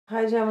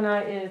Hi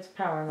Gemini, it's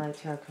Power and Light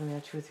Tarot coming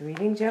at you with a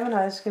reading.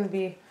 Gemini, this is going to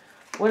be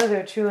what are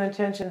their true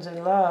intentions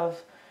in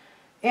love.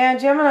 And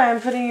Gemini,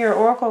 I'm putting your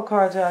oracle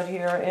cards out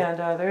here, and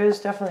there is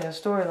definitely a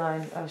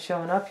storyline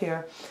showing up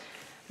here.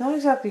 Not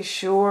exactly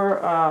sure,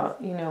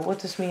 what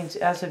this means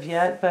as of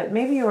yet, but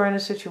maybe you are in a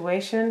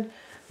situation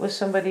with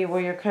somebody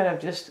where you're kind of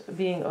just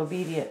being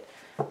obedient.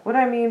 What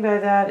I mean by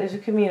that is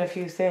it could mean a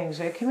few things.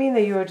 It could mean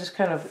that you are just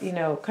kind of,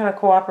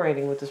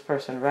 cooperating with this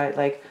person, right?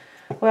 Like,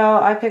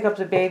 well, I pick up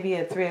the baby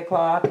at 3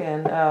 o'clock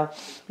and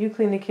you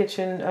clean the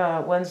kitchen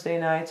Wednesday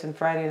nights and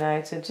Friday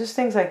nights and just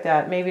things like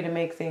that. Maybe to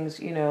make things,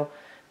 to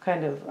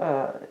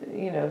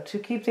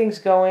keep things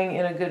going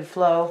in a good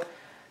flow,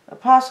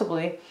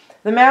 possibly.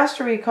 The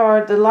Mastery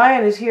card, the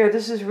Lion is here.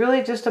 This is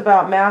really just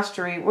about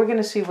mastery. We're going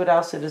to see what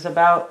else it is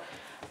about.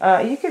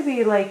 You could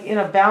be like in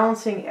a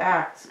balancing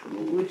act,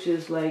 which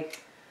is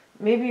like,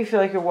 maybe you feel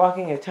like you're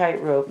walking a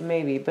tightrope,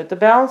 maybe. But the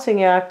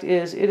balancing act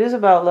is, it is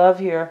about love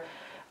here.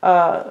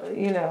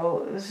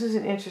 This is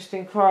an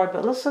interesting card,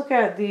 but let's look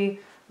at the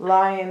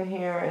Lion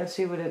here and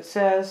see what it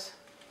says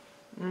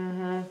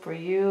for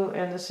you.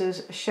 And this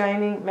is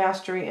shining,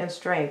 mastery, and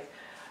strength.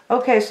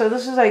 Okay, so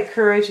this is like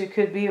courage, it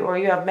could be, or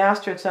you have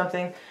mastered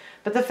something.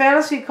 But the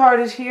fantasy card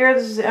is here.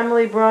 This is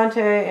Emily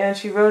Bronte, and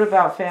she wrote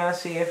about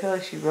fantasy. I feel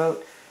like she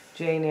wrote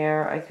Jane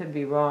Eyre. I could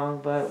be wrong,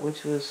 but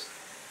which was,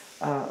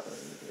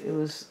 it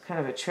was kind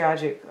of a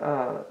tragic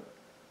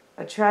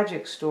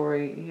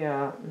story.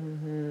 Yeah,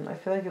 I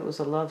feel like it was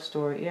a love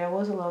story. Yeah, it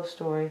was a love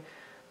story,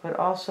 but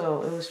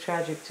also it was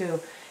tragic too.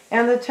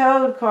 And the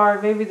Toad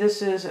card, maybe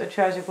this is a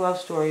tragic love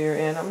story you're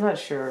in. I'm not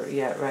sure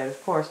yet, right?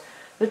 Of course.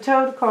 The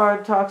Toad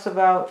card talks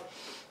about,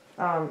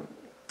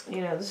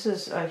 this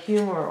is a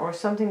humor or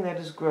something that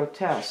is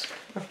grotesque.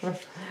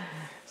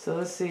 So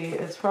let's see,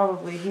 it's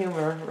probably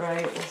humor,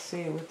 right? Let's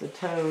see with the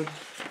Toad.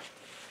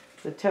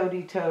 The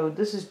Toady Toad.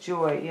 This is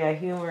joy. Yeah,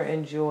 humor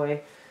and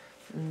joy.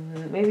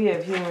 Maybe you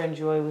have humor and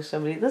joy with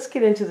somebody. Let's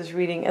get into this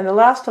reading. And the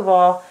last of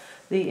all,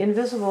 the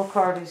Invisible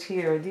card is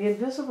here. The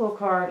Invisible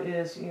card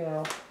is,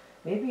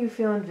 maybe you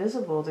feel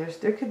invisible.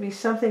 There could be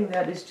something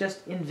that is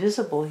just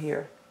invisible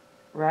here,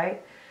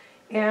 right?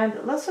 And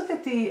let's look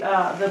at the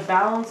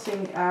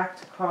Balancing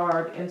Act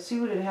card and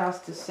see what it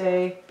has to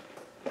say.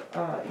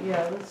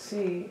 Let's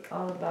see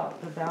all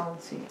about the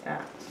Balancing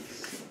Act.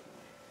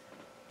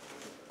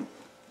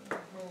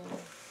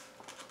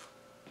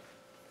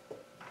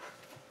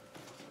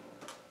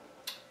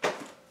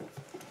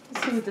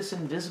 Let's see what this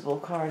Invisible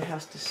card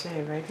has to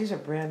say, right? These are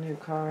brand new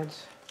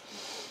cards.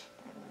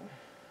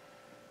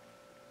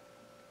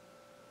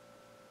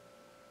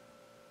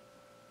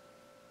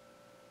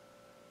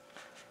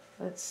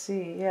 Let's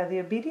see. Yeah, the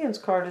Obedience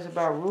card is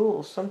about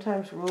rules.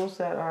 Sometimes rules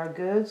that are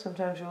good,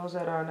 sometimes rules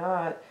that are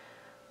not.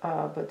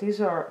 But these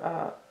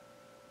are...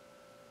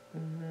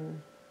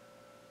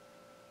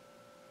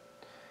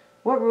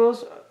 What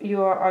rules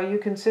are you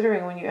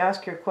considering when you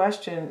ask your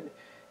question?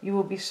 You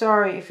will be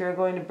sorry if you're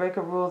going to break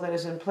a rule that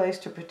is in place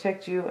to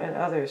protect you and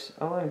others.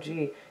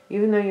 OMG.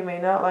 Even though you may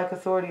not like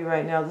authority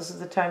right now, this is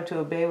the time to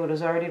obey what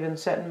has already been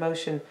set in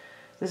motion.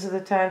 This is the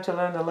time to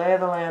learn the lay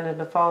of the land and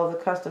to follow the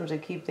customs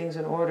and keep things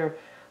in order.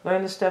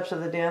 Learn the steps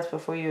of the dance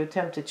before you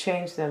attempt to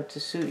change them to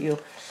suit you.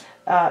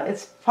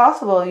 It's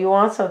possible you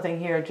want something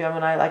here,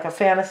 Gemini, like a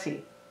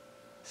fantasy.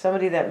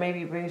 Somebody that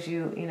maybe brings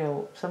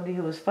you, somebody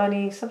who is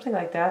funny, something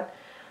like that.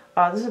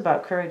 This is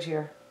about courage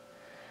here.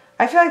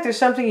 I feel like there's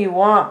something you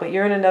want, but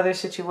you're in another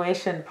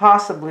situation,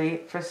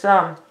 possibly, for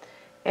some.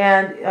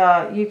 And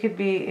it could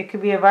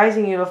be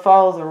advising you to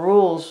follow the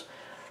rules.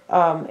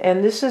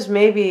 And this is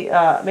maybe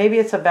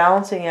it's a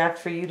balancing act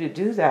for you to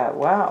do that.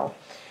 Wow.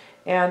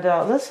 And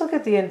let's look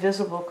at the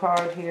Invisible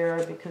card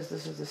here, because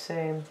this is the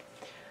same.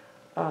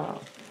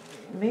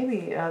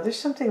 There's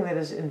something that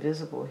is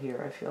invisible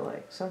here, I feel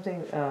like.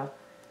 Something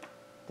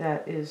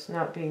that is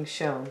not being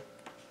shown.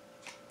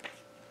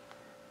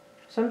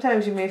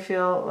 Sometimes you may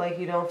feel like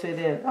you don't fit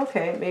in.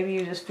 Okay, maybe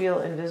you just feel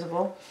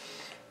invisible.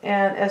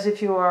 And as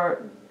if you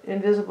are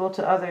invisible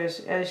to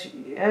others,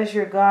 as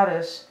your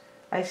goddess,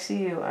 I see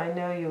you, I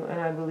know you, and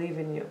I believe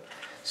in you.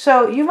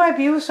 So you might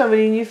be with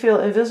somebody and you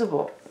feel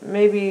invisible.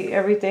 Maybe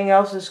everything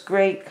else is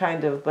great,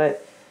 kind of,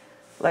 but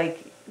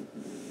like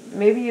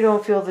maybe you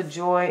don't feel the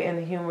joy and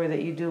the humor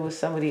that you do with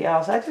somebody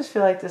else. I just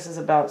feel like this is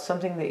about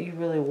something that you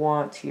really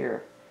want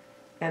here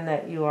and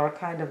that you are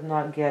kind of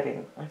not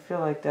getting. I feel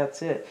like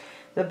that's it.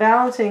 The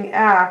Balancing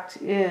Act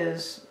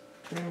is...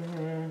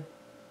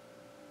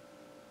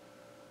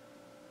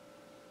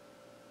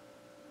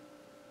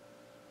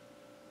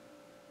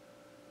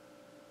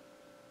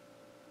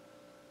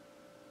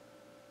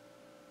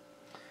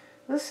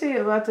 Let's see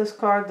about this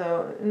card,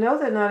 though. Know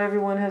that not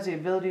everyone has the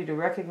ability to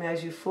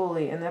recognize you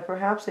fully, and that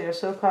perhaps they are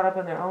so caught up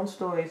in their own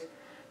stories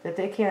that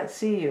they can't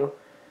see you.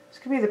 This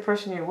could be the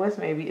person you're with,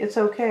 maybe. It's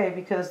okay,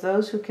 because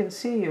those who can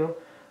see you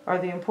are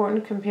the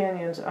important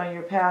companions on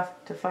your path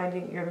to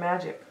finding your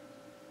magic.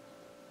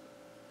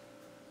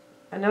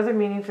 Another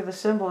meaning for the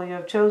symbol you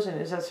have chosen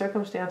is that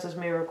circumstances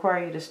may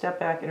require you to step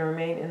back and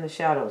remain in the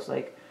shadows,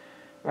 like,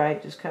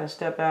 right, just kind of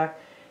step back.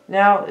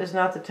 Now is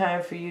not the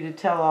time for you to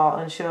tell all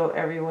and show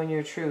everyone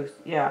your truth.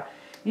 Yeah.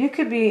 There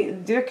could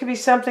be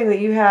something that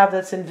you have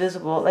that's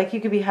invisible. Like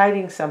you could be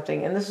hiding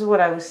something. And this is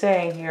what I was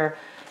saying here.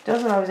 It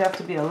doesn't always have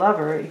to be a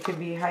lover. You could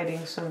be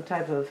hiding some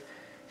type of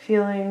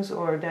feelings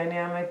or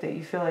dynamic that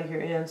you feel like you're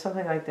in.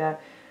 Something like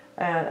that.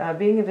 And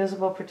being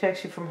invisible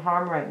protects you from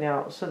harm right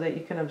now so that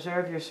you can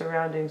observe your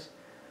surroundings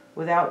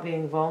without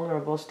being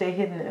vulnerable. Stay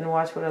hidden and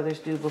watch what others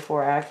do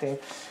before acting.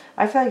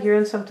 I feel like you're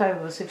in some type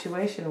of a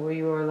situation where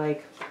you are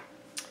like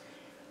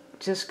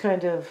just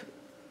kind of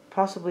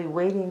possibly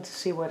waiting to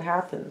see what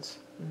happens.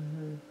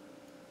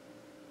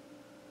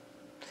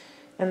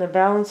 And the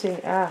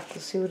balancing act,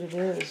 let's see what it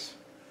is.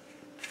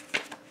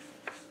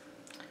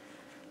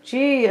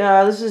 Gee,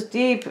 this is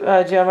deep,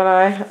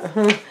 Gemini.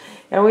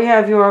 And we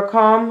have your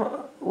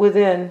calm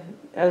within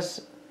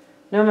as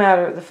no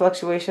matter the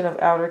fluctuation of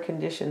outer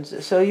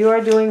conditions. So you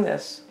are doing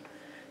this.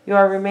 You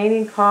are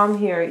remaining calm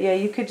here. Yeah,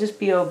 you could just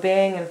be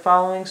obeying and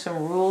following some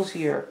rules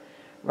here,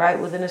 right,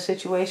 within a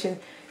situation.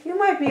 You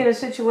might be in a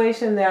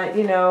situation that,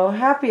 you know,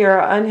 happy or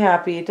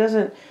unhappy.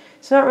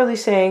 It's not really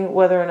saying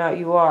whether or not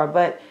you are,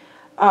 but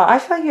I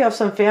feel like you have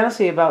some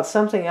fantasy about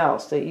something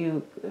else that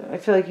I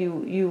feel like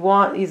you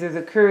want either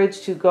the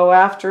courage to go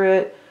after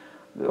it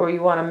or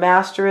you want to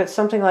master it,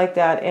 something like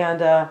that.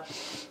 And,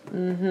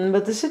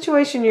 but the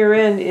situation you're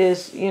in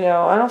is, you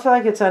know, I don't feel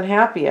like it's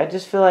unhappy. I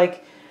just feel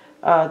like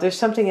there's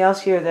something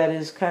else here that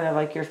is kind of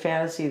like your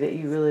fantasy that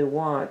you really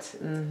want.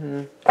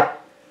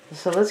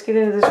 So let's get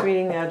into this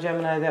reading now,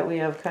 Gemini, that we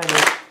have kind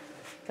of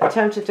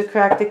attempted to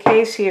crack the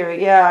case here.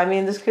 Yeah, I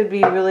mean, this could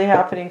be really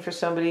happening for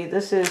somebody.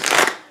 This is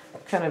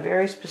kind of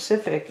very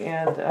specific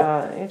and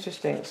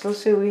interesting. So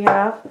let's see what we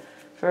have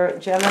for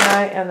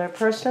Gemini and their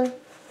person.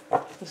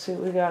 Let's see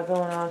what we got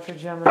going on for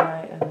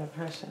Gemini and their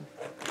person.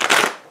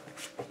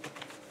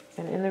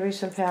 And in the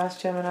recent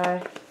past,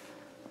 Gemini,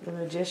 the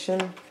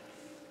Magician,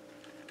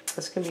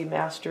 this can be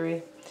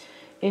mastery.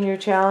 In your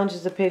challenge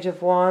is the Page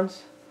of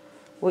Wands.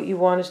 What you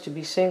want is to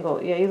be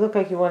single. Yeah, you look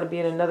like you want to be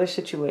in another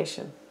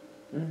situation.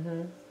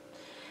 And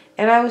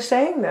I was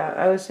saying that.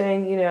 I was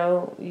saying, you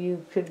know,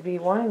 you could be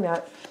wanting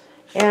that.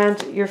 And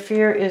your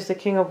fear is the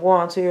King of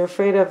Wands. So you're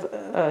afraid of,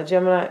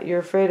 Gemini, you're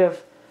afraid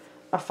of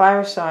a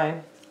fire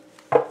sign.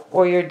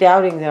 Or you're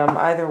doubting them,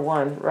 either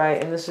one,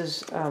 right? And this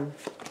is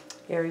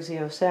Aries,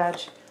 Leo, Sag.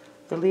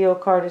 The Leo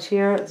card is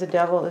here. The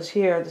Devil is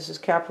here. This is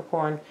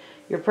Capricorn.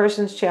 Your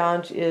person's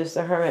challenge is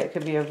the Hermit. It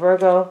could be a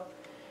Virgo.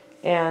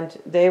 And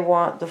they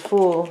want the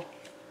Fool.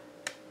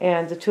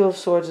 And the Two of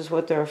Swords is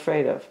what they're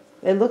afraid of.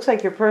 It looks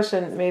like your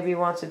person maybe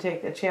wants to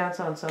take a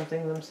chance on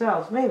something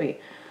themselves. Maybe.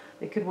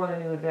 They could want a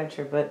new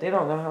adventure, but they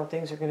don't know how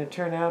things are going to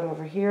turn out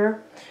over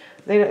here.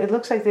 It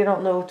looks like they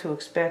don't know what to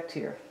expect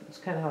here. That's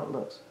kind of how it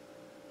looks.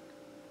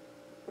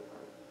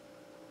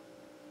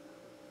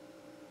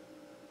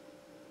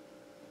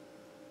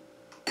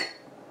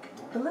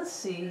 But let's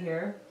see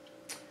here.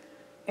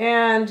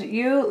 And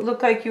you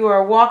look like you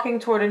are walking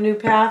toward a new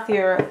path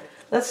here.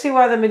 Let's see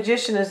why the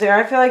Magician is there.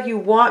 I feel like you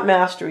want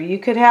mastery. You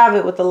could have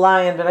it with the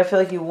Lion, but I feel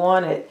like you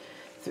want it.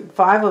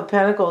 Five of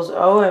Pentacles,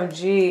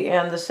 OMG,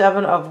 and the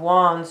Seven of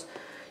Wands.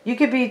 You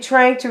could be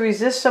trying to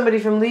resist somebody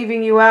from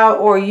leaving you out,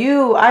 or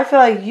I feel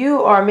like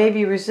you are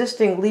maybe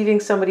resisting leaving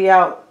somebody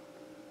out.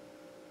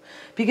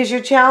 Because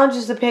your challenge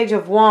is the Page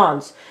of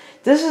Wands.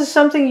 This is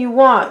something you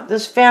want,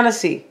 this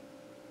fantasy.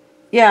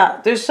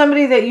 Yeah, there's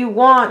somebody that you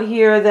want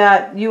here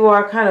that you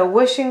are kind of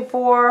wishing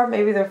for.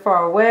 Maybe they're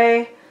far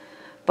away.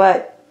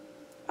 But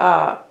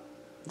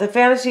the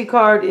fantasy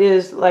card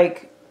is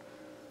like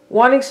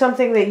wanting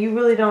something that you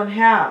really don't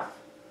have.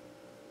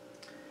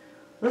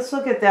 Let's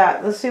look at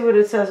that. Let's see what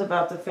it says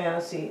about the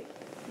fantasy.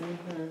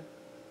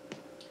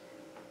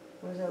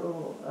 Where's that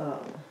little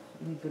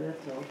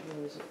libretto?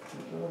 Where is it?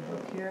 A little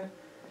book here.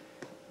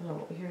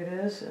 Oh, here it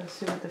is. Let's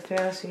see what the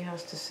fantasy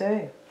has to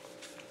say.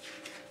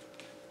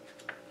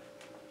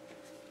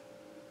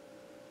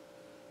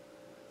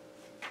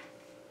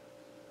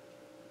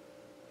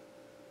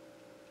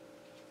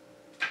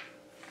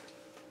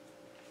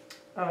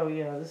 Oh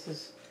yeah, this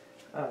is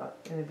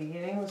in the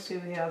beginning. Let's see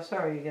what we have.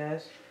 Sorry, you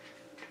guys.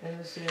 And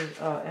this is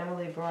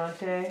Emily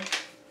Bronte.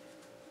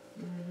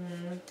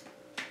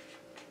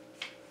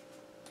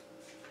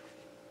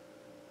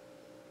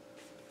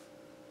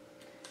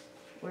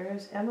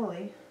 Where's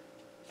Emily?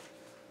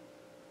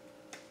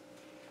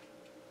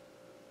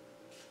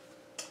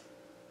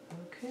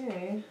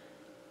 Okay.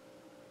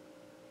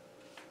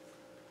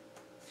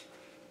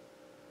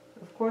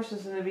 Of course,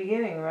 it's in the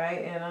beginning, right?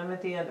 And I'm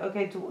at the end.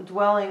 Okay,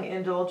 dwelling,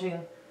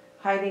 indulging,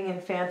 hiding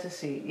in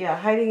fantasy. Yeah,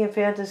 hiding in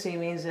fantasy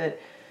means that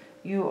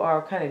you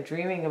are kind of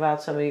dreaming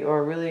about somebody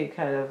or really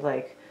kind of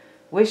like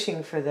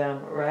wishing for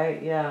them,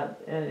 right? Yeah,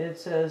 and it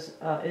says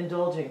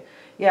indulging.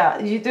 Yeah,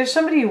 there's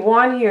somebody you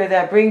want here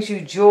that brings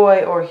you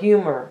joy or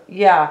humor.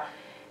 Yeah,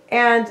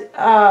 and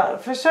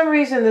for some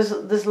reason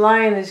this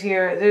Lion is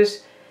here.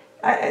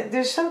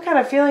 There's some kind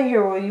of feeling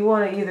here where you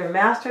want to either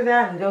master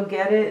that and go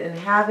get it and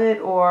have it,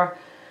 or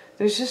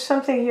there's just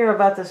something here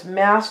about this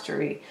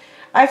mastery.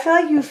 I feel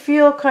like you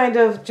feel kind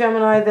of,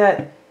 Gemini,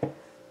 that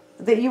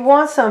that you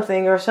want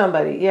something or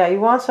somebody. Yeah, you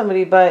want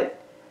somebody, but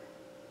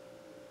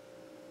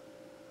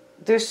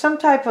there's some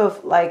type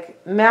of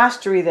like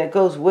mastery that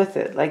goes with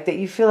it, like that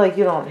you feel like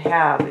you don't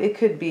have. It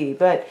could be,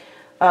 but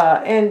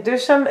and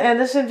there's some, and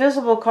this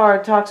invisible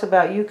card talks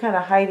about you kind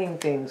of hiding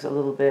things a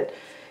little bit.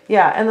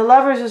 Yeah, and the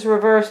Lovers is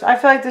reversed. I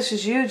feel like this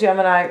is you,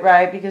 Gemini,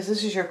 right? Because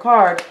this is your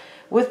card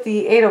with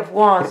the Eight of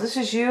Wands. This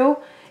is you,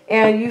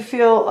 and you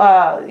feel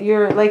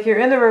you're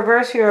in the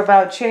reverse here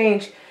about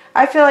change.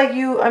 I feel like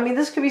you, I mean,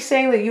 this could be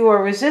saying that you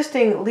are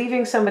resisting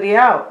leaving somebody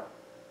out,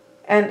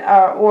 and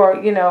or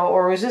you know,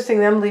 or resisting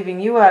them leaving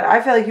you out.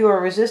 I feel like you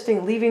are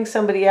resisting leaving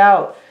somebody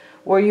out,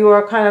 where you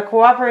are kind of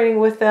cooperating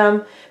with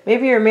them.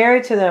 Maybe you're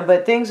married to them,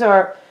 but things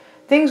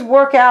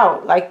work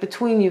out like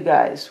between you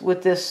guys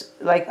with this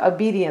like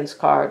obedience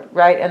card,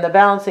 right? And the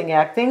balancing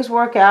act. Things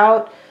work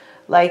out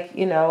like,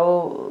 you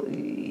know,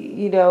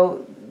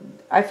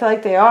 I feel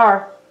like they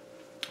are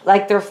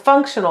like they're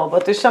functional,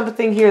 but there's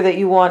something here that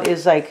you want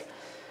is like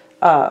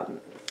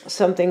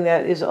something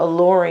that is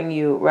alluring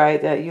you,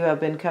 right? That you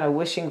have been kind of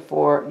wishing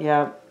for.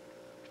 Yeah.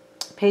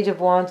 Page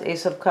of Wands,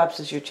 Ace of Cups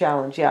is your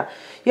challenge. Yeah.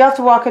 You have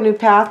to walk a new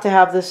path to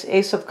have this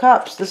Ace of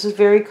Cups. This is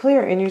very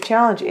clear in your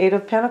challenge. Eight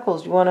of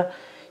Pentacles.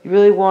 You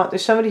really want,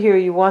 there's somebody here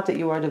you want that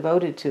you are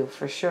devoted to,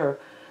 for sure.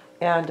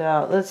 And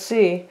let's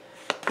see.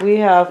 We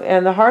have,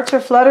 and the hearts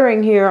are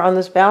fluttering here on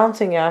this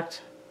balancing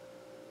act.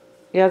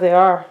 Yeah, they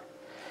are.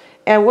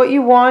 And what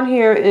you want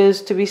here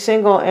is to be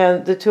single,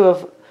 and the Two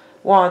of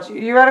Wands.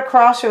 You're at a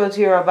crossroads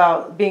here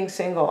about being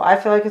single. I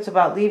feel like it's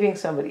about leaving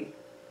somebody.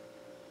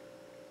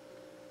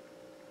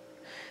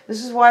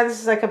 This is why this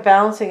is like a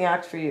balancing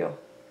act for you.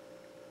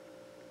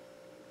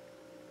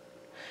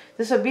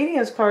 This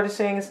obedience card is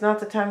saying it's not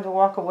the time to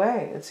walk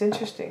away. It's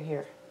interesting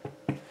here.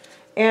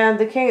 And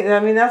the King, I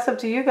mean, that's up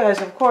to you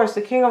guys, of course.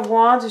 The King of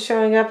Wands is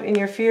showing up in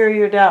your fear,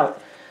 your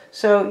doubt.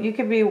 So you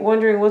could be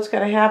wondering what's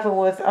going to happen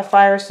with a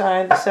fire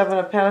sign, the Seven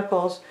of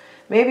Pentacles.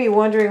 Maybe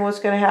wondering what's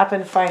going to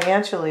happen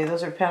financially.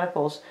 Those are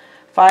Pentacles.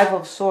 Five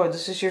of Swords.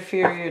 This is your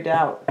fear, your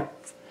doubt.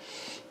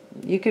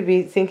 You could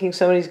be thinking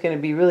somebody's going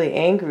to be really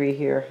angry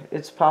here.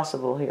 It's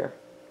possible here.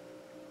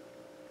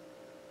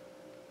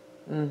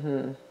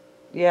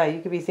 Yeah,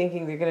 you could be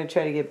thinking they're going to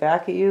try to get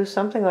back at you.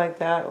 Something like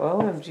that.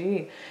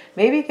 OMG.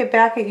 Maybe get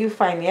back at you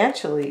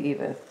financially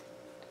even.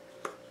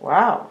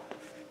 Wow.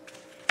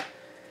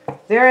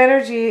 Their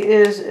energy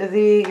is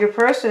your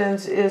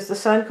person's is the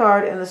Sun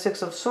card and the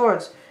Six of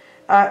Swords.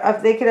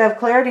 They could have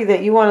clarity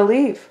that you want to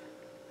leave.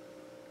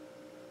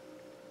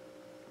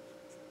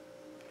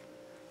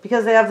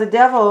 Because they have the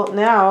Devil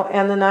now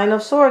and the Nine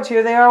of Swords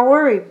here. They are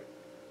worried.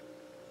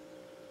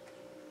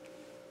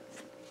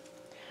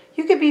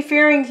 You could be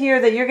fearing here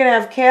that you're going to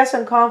have chaos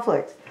and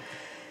conflict.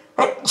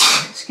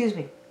 Excuse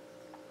me.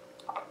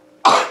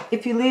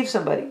 If you leave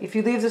somebody. If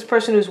you leave this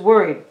person who's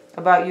worried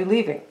about you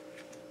leaving.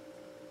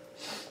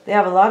 They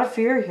have a lot of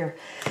fear here.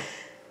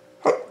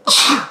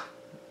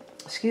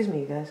 Excuse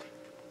me, you guys.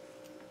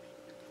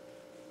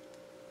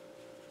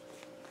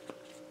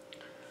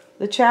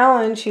 The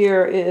challenge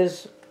here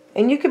is...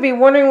 And you could be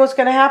wondering what's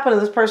going to happen to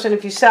this person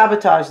if you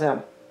sabotage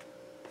them.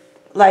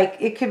 Like,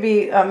 it could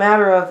be a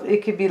matter of,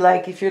 it could be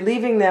like, if you're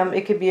leaving them,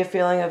 it could be a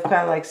feeling of kind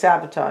of like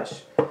sabotage.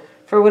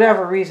 For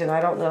whatever reason,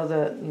 I don't know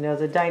the, you know,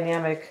 the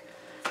dynamic,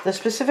 the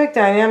specific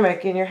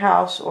dynamic in your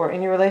house or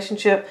in your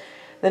relationship.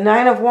 The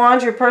Nine of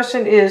Wands, your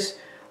person is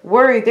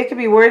worried. They could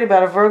be worried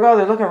about a Virgo.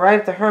 They're looking right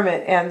at the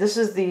Hermit. And this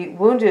is the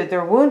wounded.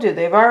 They're wounded.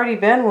 They've already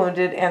been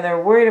wounded and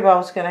they're worried about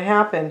what's going to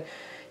happen.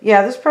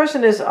 Yeah, this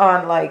person is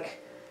on like...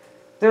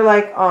 They're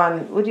like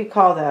on, what do you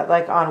call that?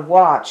 Like on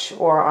watch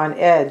or on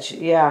edge.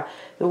 Yeah.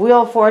 The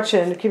Wheel of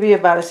Fortune could be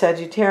about a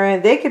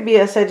Sagittarian. They could be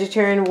a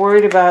Sagittarian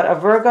worried about a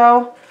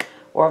Virgo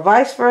or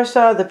vice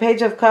versa. The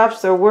Page of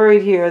Cups, they're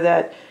worried here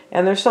that,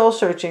 and they're soul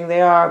searching,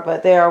 they are,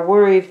 but they are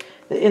worried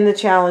in the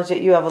challenge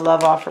that you have a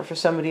love offer for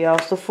somebody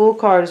else. The Fool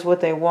card is what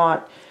they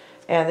want.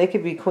 And they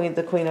could be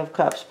the Queen of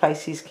Cups,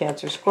 Pisces,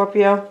 Cancer,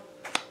 Scorpio.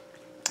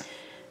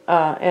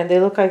 And they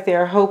look like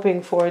they're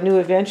hoping for a new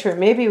adventure,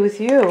 maybe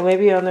with you,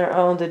 maybe on their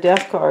own. The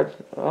Death card.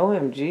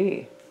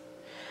 OMG.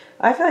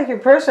 I feel like your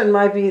person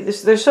might be,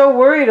 they're so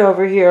worried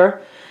over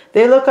here.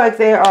 They look like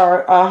they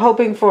are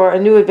hoping for a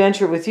new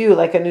adventure with you,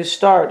 like a new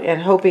start,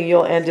 and hoping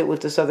you'll end it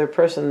with this other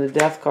person, the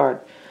Death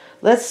card.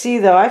 Let's see,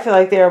 though. I feel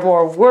like they are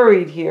more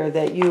worried here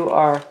that you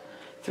are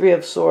Three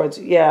of Swords.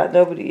 Yeah,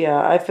 nobody,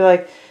 yeah. I feel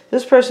like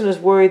this person is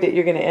worried that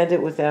you're going to end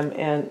it with them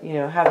and, you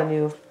know, have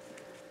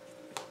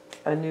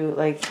a new,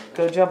 like,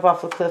 go jump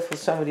off a cliff with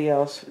somebody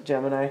else,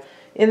 Gemini.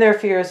 In their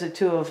fear is the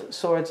Two of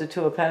Swords, the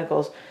Two of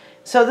Pentacles.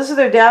 So this is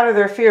their doubt or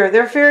their fear.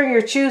 They're fearing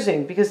your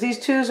choosing, because these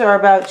twos are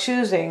about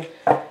choosing.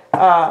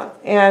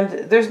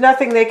 And there's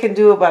nothing they can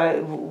do about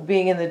it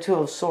being in the Two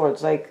of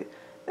Swords. Like,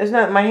 there's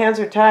not, my hands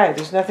are tied.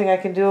 There's nothing I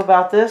can do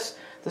about this.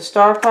 The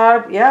Star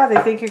card, yeah,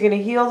 they think you're going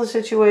to heal the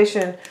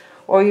situation,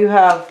 or you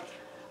have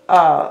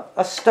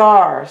a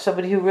star,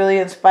 somebody who really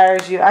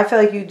inspires you. I feel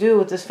like you do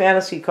with this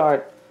fantasy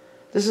card.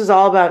 This is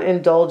all about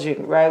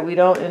indulging, right? We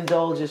don't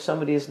indulge if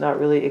somebody is not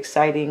really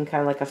exciting,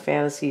 kind of like a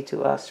fantasy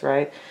to us,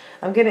 right?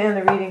 I'm going to end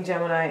the reading,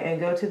 Gemini, and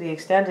go to the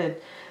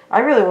extended. I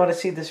really want to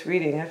see this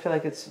reading. I feel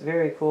like it's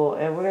very cool.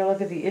 And we're going to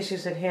look at the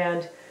issues at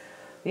hand,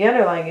 the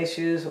underlying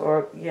issues,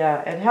 or,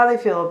 yeah, and how they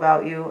feel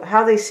about you,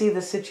 how they see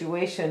the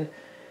situation,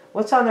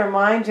 what's on their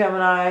mind,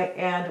 Gemini,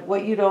 and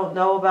what you don't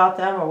know about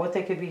them or what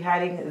they could be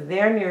hiding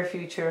their near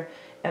future,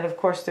 and, of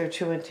course, their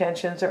true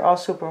intentions. They're all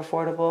super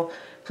affordable.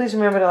 Please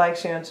remember to like,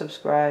 share, and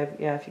subscribe.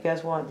 Yeah, if you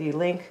guys want the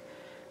link,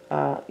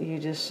 you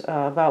just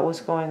about what's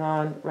going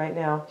on right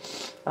now,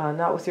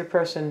 not with your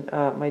person,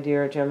 my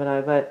dear Gemini,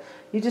 but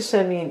you just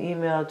send me an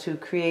email to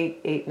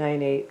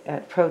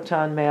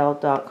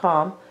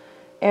create898@protonmail.com.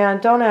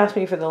 And don't ask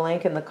me for the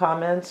link in the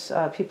comments.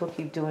 People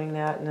keep doing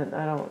that, and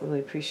I don't really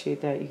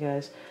appreciate that, you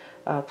guys.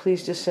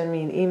 Please just send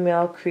me an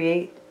email,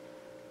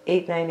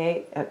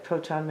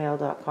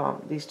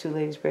 create898@protonmail.com. These two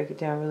ladies break it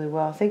down really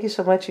well. Thank you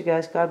so much, you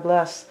guys. God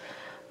bless.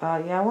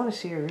 Yeah, I want to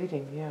see your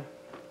reading, yeah.